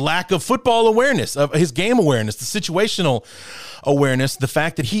his lack of football awareness, of his game awareness, the situational awareness, the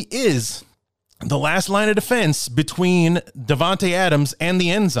fact that he is the last line of defense between Davante Adams and the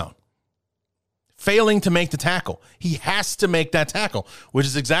end zone, failing to make the tackle. He has to make that tackle, which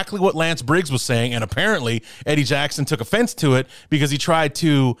is exactly what Lance Briggs was saying. And apparently Eddie Jackson took offense to it, because he tried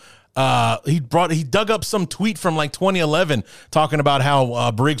to he dug up some tweet from like 2011 talking about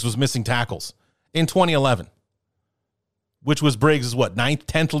how Briggs was missing tackles in 2011. Which was Briggs' 9th,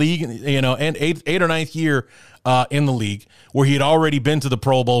 10th league, and 8th or 9th year in the league, where he had already been to the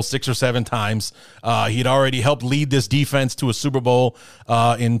Pro Bowl 6 or 7 times. He had already helped lead this defense to a Super Bowl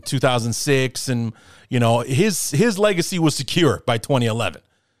in 2006, and his legacy was secure by 2011.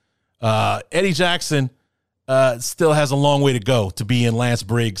 Eddie Jackson still has a long way to go to be in Lance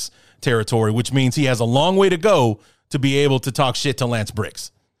Briggs territory, which means he has a long way to go to be able to talk shit to Lance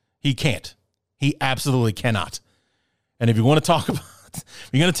Briggs. He can't. He absolutely cannot. And if you want to talk about,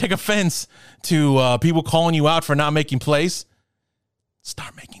 you're going to take offense to people calling you out for not making plays,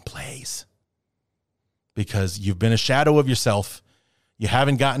 start making plays. Because you've been a shadow of yourself. You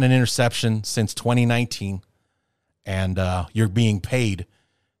haven't gotten an interception since 2019. And you're being paid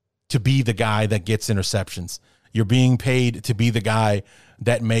to be the guy that gets interceptions. You're being paid to be the guy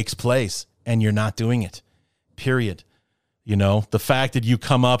that makes plays. And you're not doing it. Period. The fact that you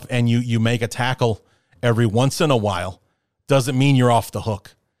come up and you make a tackle every once in a while doesn't mean you're off the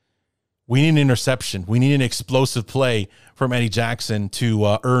hook. We need an interception. We need an explosive play from Eddie Jackson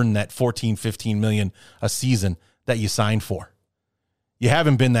to earn that 14, 15 million a season that you signed for. You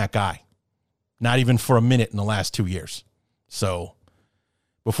haven't been that guy, not even for a minute in the last 2 years. So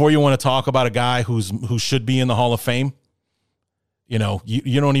before you want to talk about a guy who should be in the Hall of Fame, you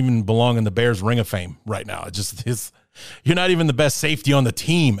don't even belong in the Bears Ring of Fame right now. You're not even the best safety on the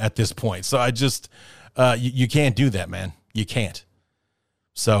team at this point. So you can't do that, man. You can't.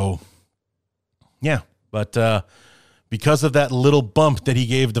 So, yeah. But because of that little bump that he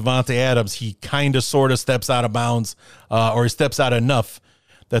gave Davante Adams, he kind of sort of steps out of bounds, or he steps out enough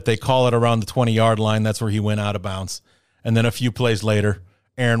that they call it around the 20-yard line. That's where he went out of bounds. And then a few plays later,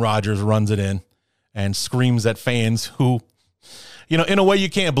 Aaron Rodgers runs it in and screams at fans who, in a way you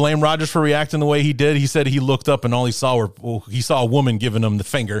can't blame Rodgers for reacting the way he did. He said he looked up and all he saw he saw a woman giving him the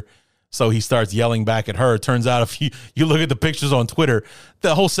finger. So he starts yelling back at her. It turns out if you look at the pictures on Twitter,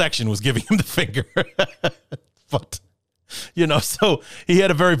 the whole section was giving him the finger. But, so he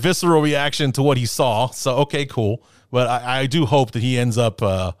had a very visceral reaction to what he saw. So, okay, cool. But I do hope that he ends up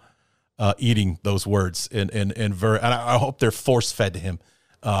eating those words. And I hope they're force-fed to him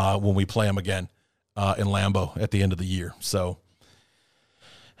when we play him again in Lambeau at the end of the year. So,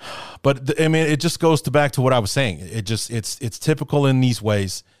 but it just goes back to what I was saying. It's typical in these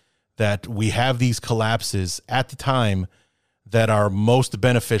ways that we have these collapses at the time that are most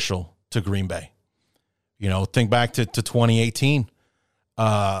beneficial to Green Bay. Think back to 2018.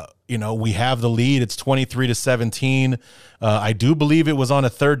 We have the lead. It's 23-17. I do believe it was on a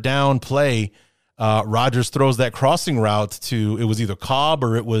third down play. Rodgers throws that crossing route to, it was either Cobb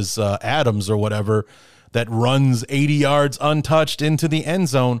or it was Adams or whatever, that runs 80 yards untouched into the end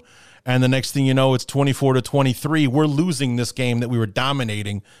zone. And the next thing you know, it's 24-23. We're losing this game that we were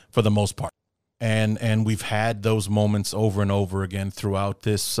dominating for the most part. And we've had those moments over and over again throughout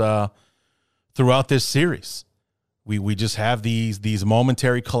this series. We just have these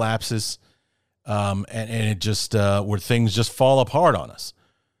momentary collapses, and it just where things just fall apart on us.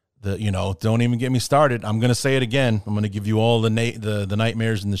 Don't even get me started. I'm going to say it again. I'm going to give you all the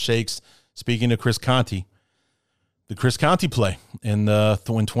nightmares and the shakes. Speaking to Chris Conte, the Chris Conte play in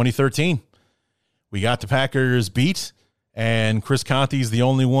 2013, we got the Packers beat, and Chris Conte's the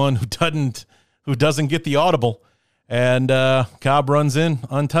only one who doesn't get the audible, and Cobb runs in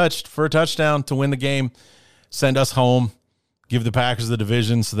untouched for a touchdown to win the game, send us home, give the Packers the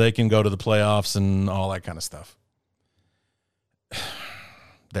division so they can go to the playoffs and all that kind of stuff.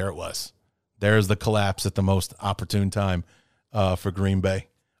 There it was. There's the collapse at the most opportune time for Green Bay.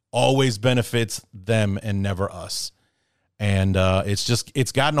 Always benefits them and never us. And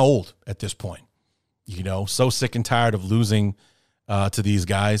it's gotten old at this point. So sick and tired of losing to these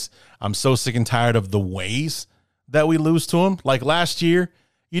guys. I'm so sick and tired of the ways that we lose to them. Like last year,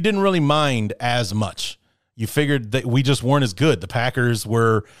 you didn't really mind as much. You figured that we just weren't as good. The Packers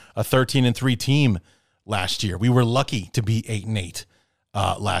were a 13-3 team last year. We were lucky to be 8-8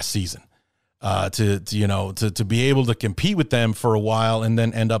 last season. To be able to compete with them for a while and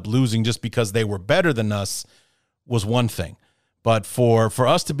then end up losing just because they were better than us was one thing. But for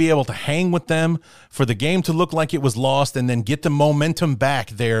us to be able to hang with them, for the game to look like it was lost and then get the momentum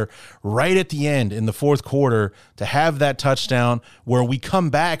back there right at the end in the fourth quarter, to have that touchdown where we come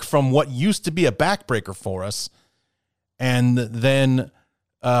back from what used to be a backbreaker for us, and then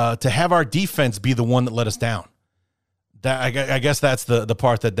to have our defense be the one that let us down. That I guess that's the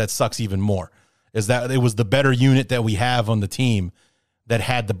part that sucks even more, is that it was the better unit that we have on the team that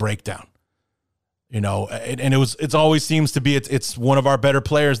had the breakdown. And it always seems to be it's one of our better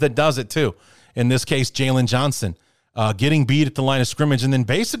players that does it too. In this case, Jalen Johnson getting beat at the line of scrimmage and then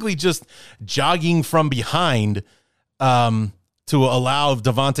basically just jogging from behind to allow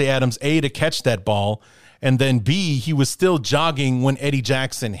Davante Adams A, to catch that ball, and then B, he was still jogging when Eddie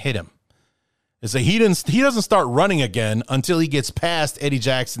Jackson hit him. So he doesn't start running again until he gets past Eddie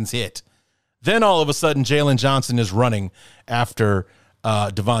Jackson's hit. Then all of a sudden, Jalen Johnson is running after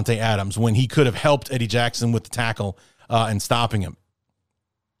Davante Adams when he could have helped Eddie Jackson with the tackle and stopping him.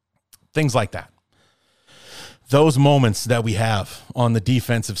 Things like that. Those moments that we have on the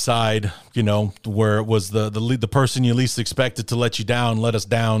defensive side, where it was the person you least expected to let you down, let us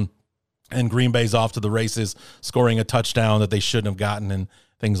down, and Green Bay's off to the races, scoring a touchdown that they shouldn't have gotten, and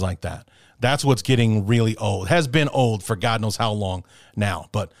things like that. That's what's getting really old. It has been old for God knows how long now.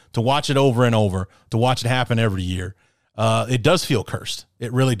 But to watch it over and over, to watch it happen every year, it does feel cursed.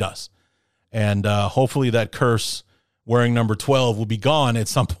 It really does. And hopefully that curse wearing number 12 will be gone at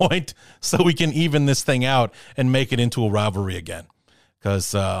some point so we can even this thing out and make it into a rivalry again.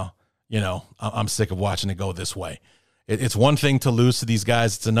 Because, I'm sick of watching it go this way. It's one thing to lose to these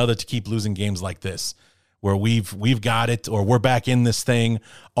guys. It's another to keep losing games like this, where we've got it, or we're back in this thing,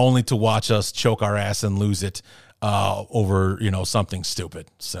 only to watch us choke our ass and lose it over, something stupid.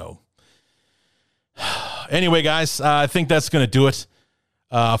 So anyway, guys, I think that's going to do it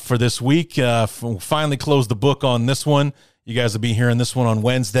for this week. Finally close the book on this one. You guys will be hearing this one on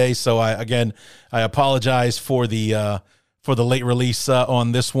Wednesday. So I apologize for the late release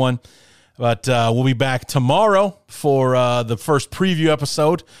on this one, but we'll be back tomorrow for the first preview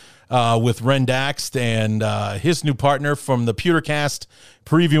episode with Ren Daxt and his new partner from the Pewtercast,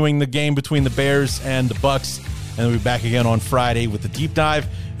 previewing the game between the Bears and the Bucks. And we'll be back again on Friday with the deep dive.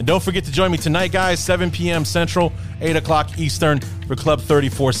 And don't forget to join me tonight, guys, 7 p.m. Central, 8 o'clock Eastern for Club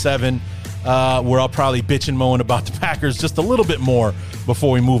 34-7, where I'll probably bitch and moan about the Packers just a little bit more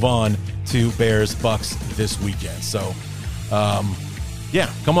before we move on to Bears Bucks this weekend. So,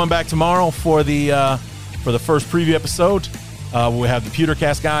 come on back tomorrow for the first preview episode. We'll have the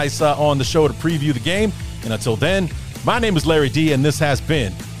Pewtercast guys on the show to preview the game. And until then, my name is Larry D, and this has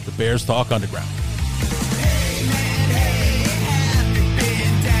been the Bears Talk Underground.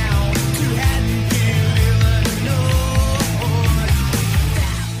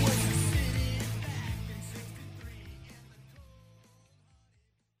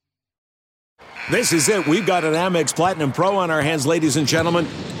 This is it. We've got an Amex Platinum Pro on our hands, ladies and gentlemen.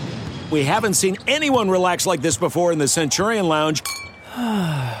 We haven't seen anyone relax like this before in the Centurion Lounge.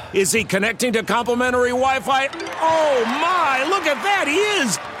 Is he connecting to complimentary Wi-Fi? Oh, my. Look at that. He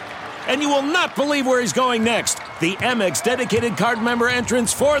is. And you will not believe where he's going next. The Amex dedicated card member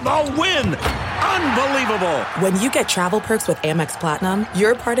entrance for the win. Unbelievable. When you get travel perks with Amex Platinum,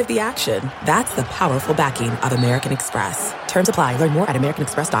 you're part of the action. That's the powerful backing of American Express. Terms apply. Learn more at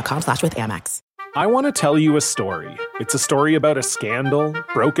americanexpress.com/withAmex. I want to tell you a story. It's a story about a scandal,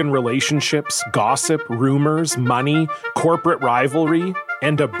 broken relationships, gossip, rumors, money, corporate rivalry,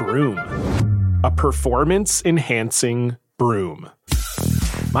 and a broom. A performance-enhancing broom.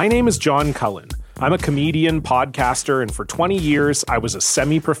 My name is John Cullen. I'm a comedian, podcaster, and for 20 years, I was a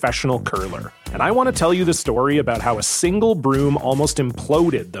semi-professional curler. And I want to tell you the story about how a single broom almost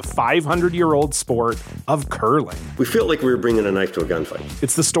imploded the 500-year-old sport of curling. We felt like we were bringing a knife to a gunfight.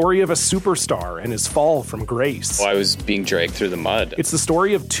 It's the story of a superstar and his fall from grace. Well, I was being dragged through the mud. It's the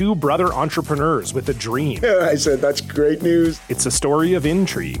story of two brother entrepreneurs with a dream. I said, that's great news. It's a story of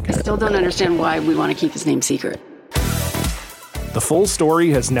intrigue. I still don't understand why we want to keep his name secret. The full story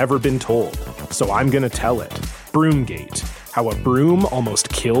has never been told, so I'm going to tell it. Broomgate, how a broom almost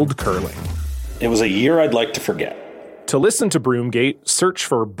killed curling. It was a year I'd like to forget. To listen to Broomgate, search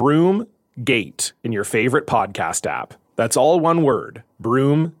for Broomgate in your favorite podcast app. That's all one word,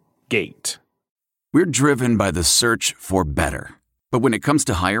 Broomgate. We're driven by the search for better. But when it comes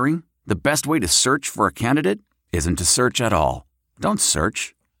to hiring, the best way to search for a candidate isn't to search at all. Don't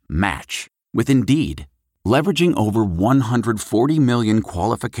search, match with Indeed. Leveraging over 140 million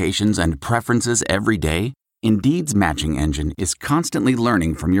qualifications and preferences every day, Indeed's matching engine is constantly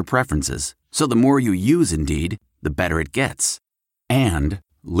learning from your preferences. So the more you use Indeed, the better it gets. And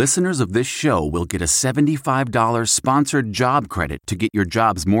listeners of this show will get a $75 sponsored job credit to get your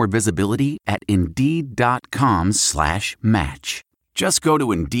jobs more visibility at Indeed.com/match. Just go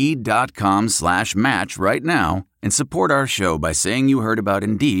to Indeed.com/match right now and support our show by saying you heard about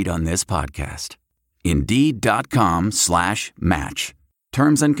Indeed on this podcast. Indeed.com/match.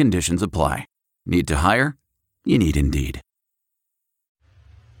 Terms and conditions apply. Need to hire? You need Indeed.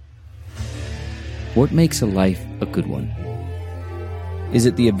 What makes a life a good one? Is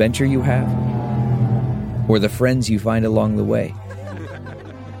it the adventure you have? Or the friends you find along the way?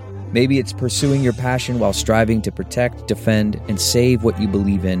 Maybe it's pursuing your passion while striving to protect, defend, and save what you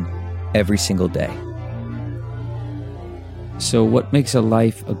believe in every single day. So what makes a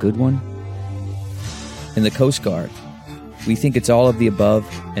life a good one? In the Coast Guard, we think it's all of the above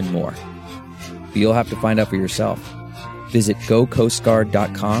and more. But you'll have to find out for yourself. Visit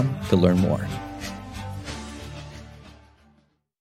GoCoastGuard.com to learn more.